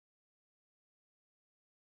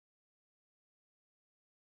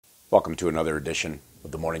Welcome to another edition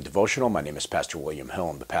of the Morning Devotional. My name is Pastor William Hill.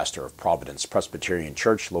 I'm the pastor of Providence Presbyterian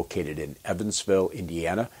Church located in Evansville,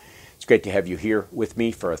 Indiana. It's great to have you here with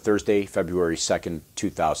me for a Thursday, February 2nd,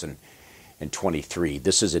 2023.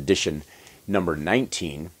 This is edition number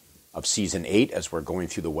 19 of Season 8 as we're going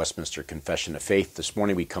through the Westminster Confession of Faith. This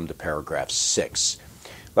morning we come to paragraph 6.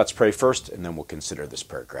 Let's pray first and then we'll consider this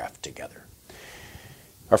paragraph together.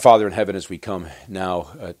 Our Father in heaven, as we come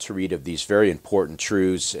now to read of these very important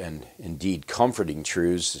truths and indeed comforting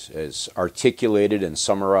truths as articulated and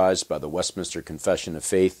summarized by the Westminster Confession of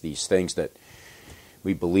Faith, these things that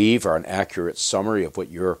we believe are an accurate summary of what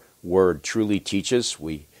your word truly teaches,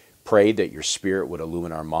 we pray that your Spirit would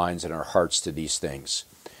illumine our minds and our hearts to these things.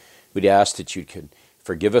 We'd ask that you could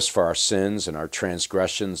forgive us for our sins and our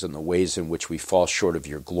transgressions and the ways in which we fall short of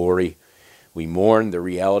your glory. We mourn the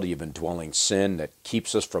reality of indwelling sin that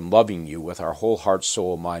keeps us from loving you with our whole heart,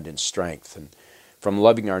 soul, mind, and strength, and from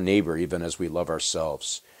loving our neighbor even as we love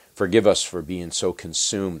ourselves. Forgive us for being so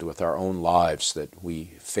consumed with our own lives that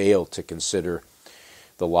we fail to consider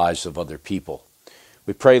the lives of other people.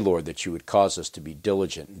 We pray, Lord, that you would cause us to be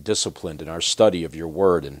diligent and disciplined in our study of your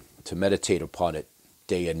word and to meditate upon it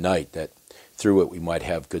day and night, that through it we might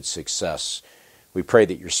have good success. We pray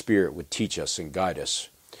that your Spirit would teach us and guide us.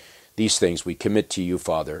 These things we commit to you,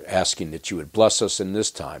 Father, asking that you would bless us in this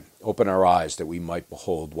time. Open our eyes that we might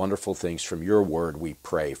behold wonderful things from your word, we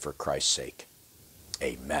pray for Christ's sake.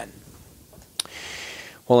 Amen.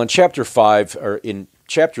 Well, in chapter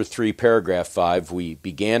 3, paragraph 5, we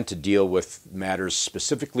began to deal with matters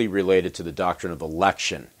specifically related to the doctrine of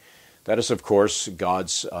election. That is, of course,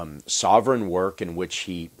 God's sovereign work in which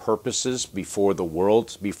he purposes before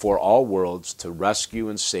all worlds, to rescue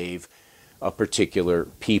and save a particular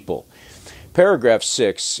people. Paragraph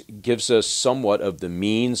 6 gives us somewhat of the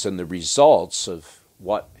means and the results of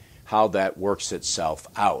how that works itself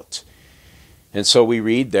out. And so we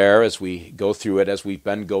read there as we go through it, as we've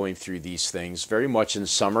been going through these things, very much in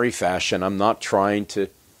summary fashion. I'm not trying to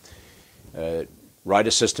write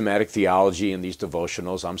a systematic theology in these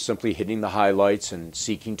devotionals. I'm simply hitting the highlights and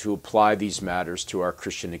seeking to apply these matters to our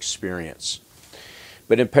Christian experience.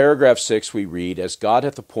 But in paragraph 6 we read, "As God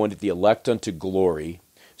hath appointed the elect unto glory,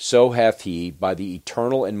 so hath he, by the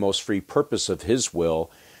eternal and most free purpose of his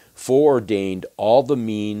will, foreordained all the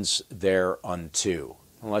means thereunto."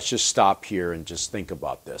 And let's just stop here and just think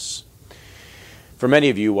about this. For many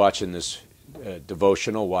of you watching this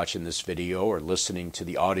devotional, watching this video, or listening to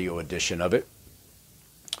the audio edition of it,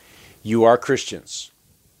 you are Christians.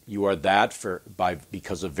 You are that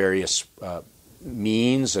because of various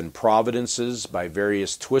means and providences, by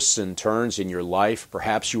various twists and turns in your life.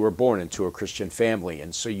 Perhaps you were born into a Christian family,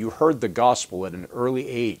 and so you heard the gospel at an early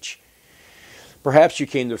age. Perhaps you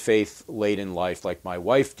came to faith late in life like my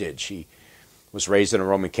wife did. She was raised in a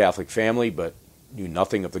Roman Catholic family, but knew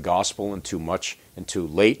nothing of the gospel until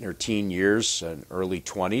late in her teen years and early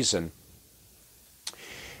 20s, and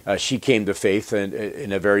she came to faith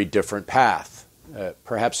in a very different path.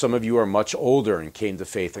 Perhaps some of you are much older and came to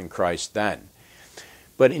faith in Christ then.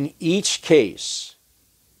 But in each case,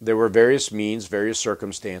 there were various means, various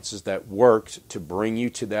circumstances that worked to bring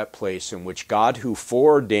you to that place in which God, who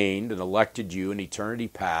foreordained and elected you in eternity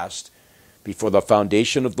past, before the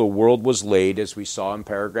foundation of the world was laid, as we saw in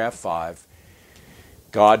paragraph 5,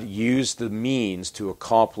 God used the means to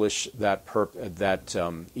accomplish that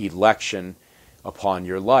election upon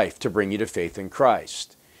your life, to bring you to faith in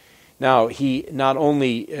Christ. Now, he not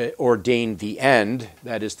only ordained the end,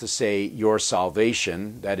 that is to say your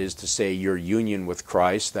salvation, that is to say your union with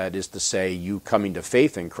Christ, that is to say you coming to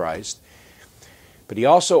faith in Christ, but he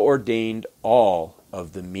also ordained all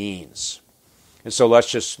of the means. And so let's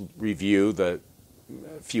just review the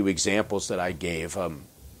few examples that I gave.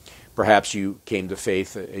 Perhaps you came to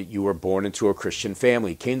faith, you were born into a Christian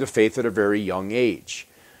family, came to faith at a very young age.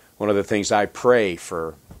 One of the things I pray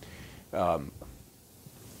for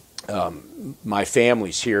my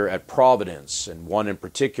families here at Providence, and one in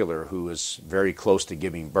particular who is very close to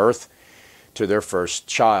giving birth to their first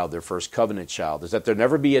child, their first covenant child, is that there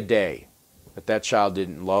never be a day that child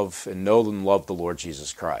didn't love and know and love the Lord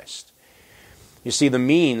Jesus Christ. You see, the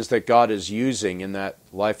means that God is using in that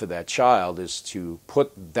life of that child is to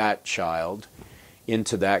put that child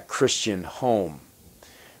into that Christian home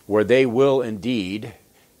where they will indeed,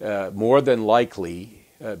 more than likely,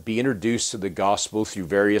 be introduced to the gospel through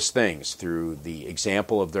various things, through the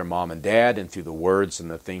example of their mom and dad and through the words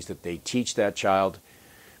and the things that they teach that child,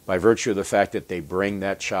 by virtue of the fact that they bring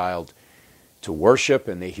that child to worship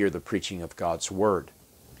and they hear the preaching of God's word.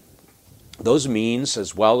 Those means,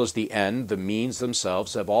 as well as the end, the means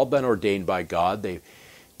themselves, have all been ordained by God. They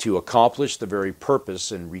to accomplish the very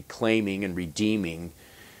purpose in reclaiming and redeeming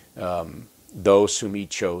those whom he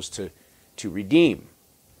chose to redeem.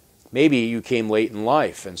 Maybe you came late in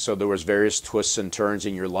life, and so there was various twists and turns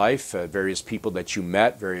in your life, various people that you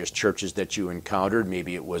met, various churches that you encountered.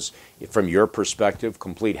 Maybe it was, from your perspective,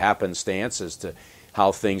 complete happenstance as to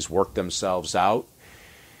how things worked themselves out.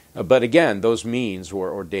 But again, those means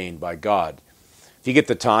were ordained by God. If you get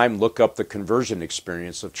the time, look up the conversion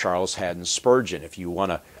experience of Charles Haddon Spurgeon. If you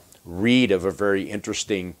want to read of a very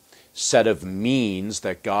interesting set of means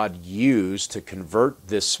that God used to convert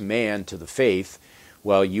this man to the faith,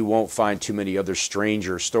 well, you won't find too many other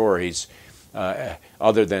stranger stories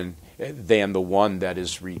other than the one that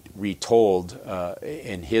is retold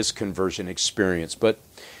in his conversion experience. But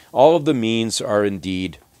all of the means are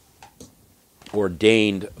indeed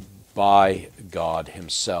ordained by God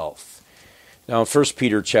himself. Now, in 1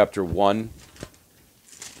 Peter chapter 1,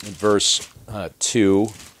 verse 2,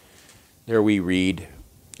 there we read,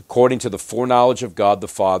 according to the foreknowledge of God the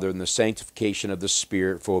Father and the sanctification of the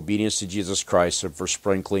Spirit for obedience to Jesus Christ and for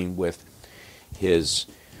sprinkling with his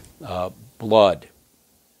blood.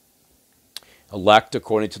 Elect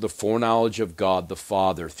according to the foreknowledge of God the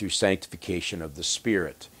Father through sanctification of the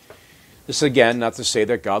Spirit. This again, not to say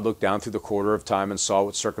that God looked down through the quarter of time and saw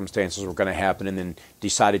what circumstances were going to happen and then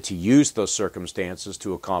decided to use those circumstances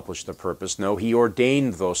to accomplish the purpose. No, he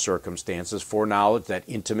ordained those circumstances, foreknowledge, that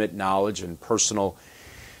intimate knowledge and personal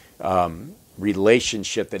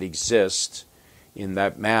relationship that exists in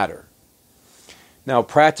that matter. Now,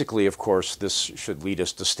 practically, of course, this should lead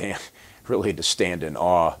us to stand in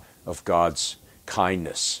awe of God's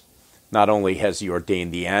kindness. Not only has he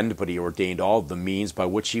ordained the end, but he ordained all the means by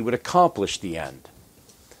which he would accomplish the end.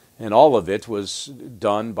 And all of it was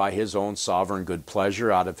done by his own sovereign good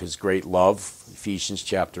pleasure out of his great love, Ephesians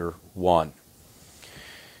chapter 1.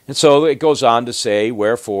 And so it goes on to say,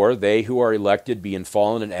 wherefore they who are elected, being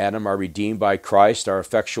fallen in Adam, are redeemed by Christ, are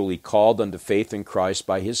effectually called unto faith in Christ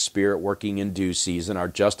by his Spirit working in due season, are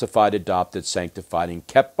justified, adopted, sanctified, and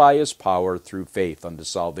kept by his power through faith unto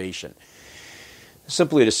salvation.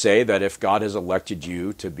 Simply to say that if God has elected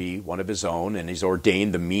you to be one of his own and he's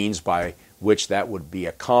ordained the means by which that would be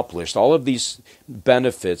accomplished, all of these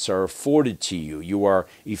benefits are afforded to you. You are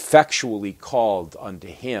effectually called unto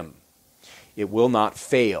him. It will not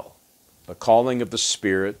fail. The calling of the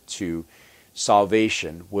Spirit to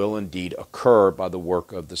salvation will indeed occur by the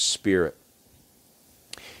work of the Spirit.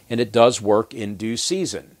 And it does work in due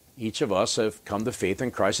season. Each of us have come to faith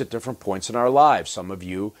in Christ at different points in our lives. Some of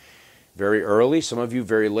you very early, some of you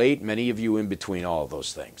very late, many of you in between all of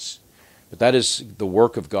those things. But that is the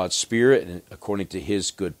work of God's Spirit and according to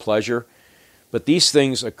his good pleasure. But these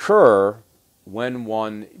things occur when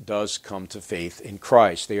one does come to faith in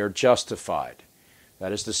Christ. They are justified.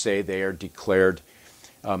 That is to say, they are declared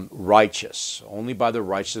righteous, only by the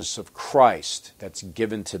righteousness of Christ that's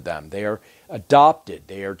given to them. They are adopted.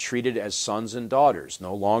 They are treated as sons and daughters,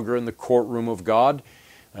 no longer in the courtroom of God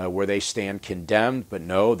where they stand condemned, but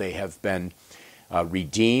no, they have been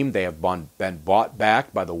redeemed. They have been bought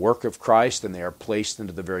back by the work of Christ, and they are placed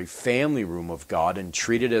into the very family room of God and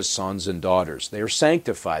treated as sons and daughters. They are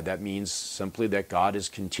sanctified. That means simply that God is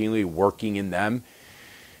continually working in them,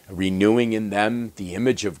 renewing in them the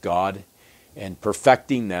image of God, and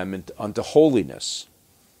perfecting them unto holiness.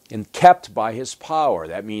 And kept by his power.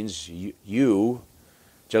 That means you,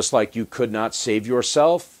 just like you could not save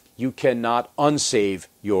yourself, you cannot unsave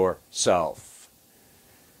yourself.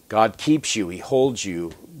 God keeps you. He holds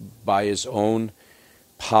you by his own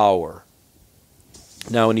power.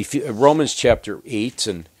 Now, in Romans chapter 8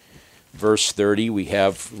 and verse 30, we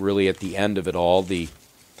have really at the end of it all the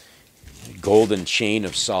golden chain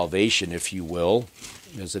of salvation, if you will,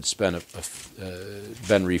 as it's been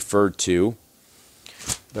referred to.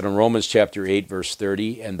 But in Romans chapter 8, verse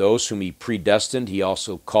 30, and those whom he predestined, he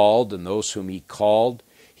also called, and those whom he called,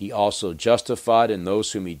 he also justified, and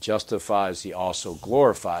those whom he justifies, he also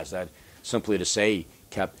glorifies. That simply to say,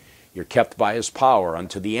 you're kept by his power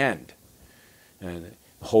unto the end. And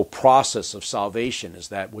the whole process of salvation is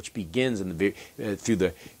that which begins through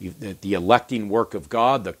the electing work of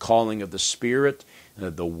God, the calling of the Spirit,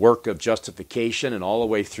 the work of justification, and all the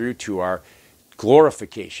way through to our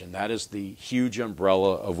glorification. That is the huge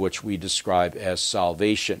umbrella of which we describe as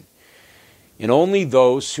salvation. And only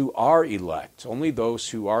those who are elect, only those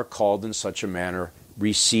who are called in such a manner,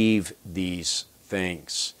 receive these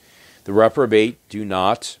things. The reprobate do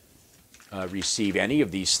not receive any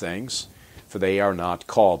of these things, for they are not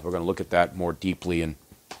called. We're going to look at that more deeply in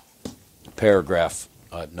paragraph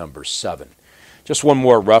number 7. Just one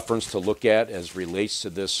more reference to look at as relates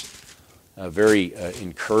to this very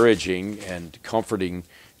encouraging and comforting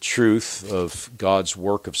truth of God's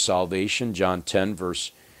work of salvation. John 10,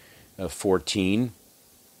 verse 14.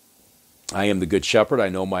 I am the good shepherd. I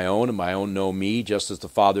know my own, and my own know me. Just as the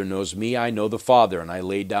Father knows me, I know the Father, and I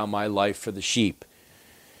lay down my life for the sheep.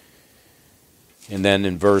 And then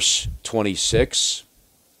in verse 26,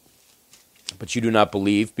 but you do not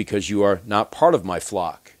believe because you are not part of my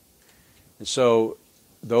flock. And so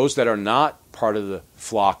those that are not part of the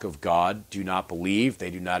flock of God do not believe. They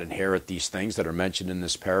do not inherit these things that are mentioned in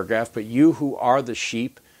this paragraph. But you who are the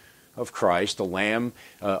sheep of Christ, the lamb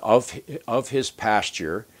of his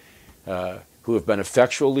pasture, who have been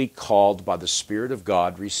effectually called by the Spirit of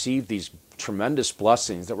God, receive these tremendous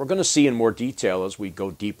blessings that we're going to see in more detail as we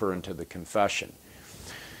go deeper into the confession.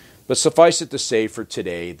 But suffice it to say for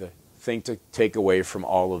today, the thing to take away from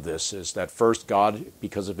all of this is that first, God,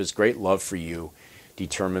 because of his great love for you,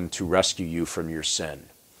 determined to rescue you from your sin.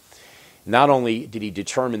 Not only did he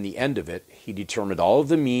determine the end of it, he determined all of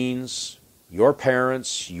the means, your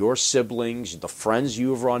parents, your siblings, the friends you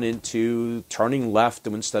have run into, turning left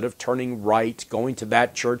instead of turning right, going to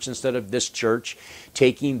that church instead of this church,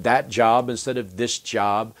 taking that job instead of this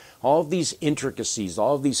job. All of these intricacies,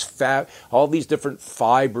 all of these different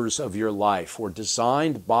fibers of your life were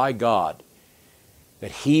designed by God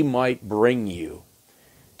that he might bring you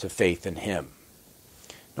to faith in him.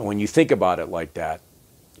 Now, when you think about it like that,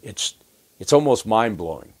 it's almost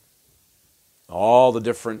mind-blowing. All the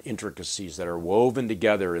different intricacies that are woven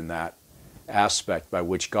together in that aspect by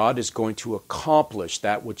which God is going to accomplish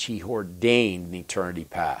that which he ordained in eternity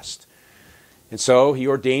past. And so he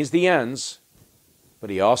ordains the ends, but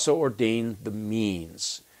he also ordained the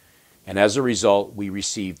means. And as a result, we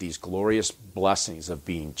receive these glorious blessings of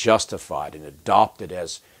being justified and adopted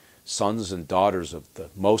as sons and daughters of the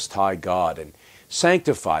Most High God, and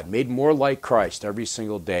sanctified, made more like Christ every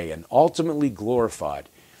single day, and ultimately glorified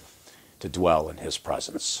to dwell in his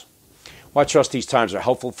presence. Well, I trust these times are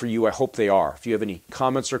helpful for you. I hope they are. If you have any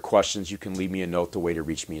comments or questions, you can leave me a note. The way to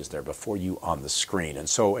reach me is there before you on the screen. And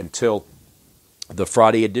so until the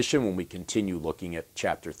Friday edition, when we continue looking at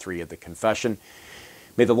chapter 3 of the confession,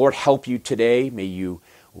 may the Lord help you today. May you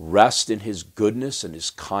rest in his goodness and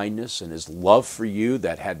his kindness and his love for you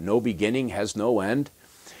that had no beginning, has no end.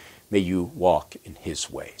 May you walk in his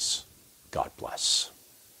ways. God bless.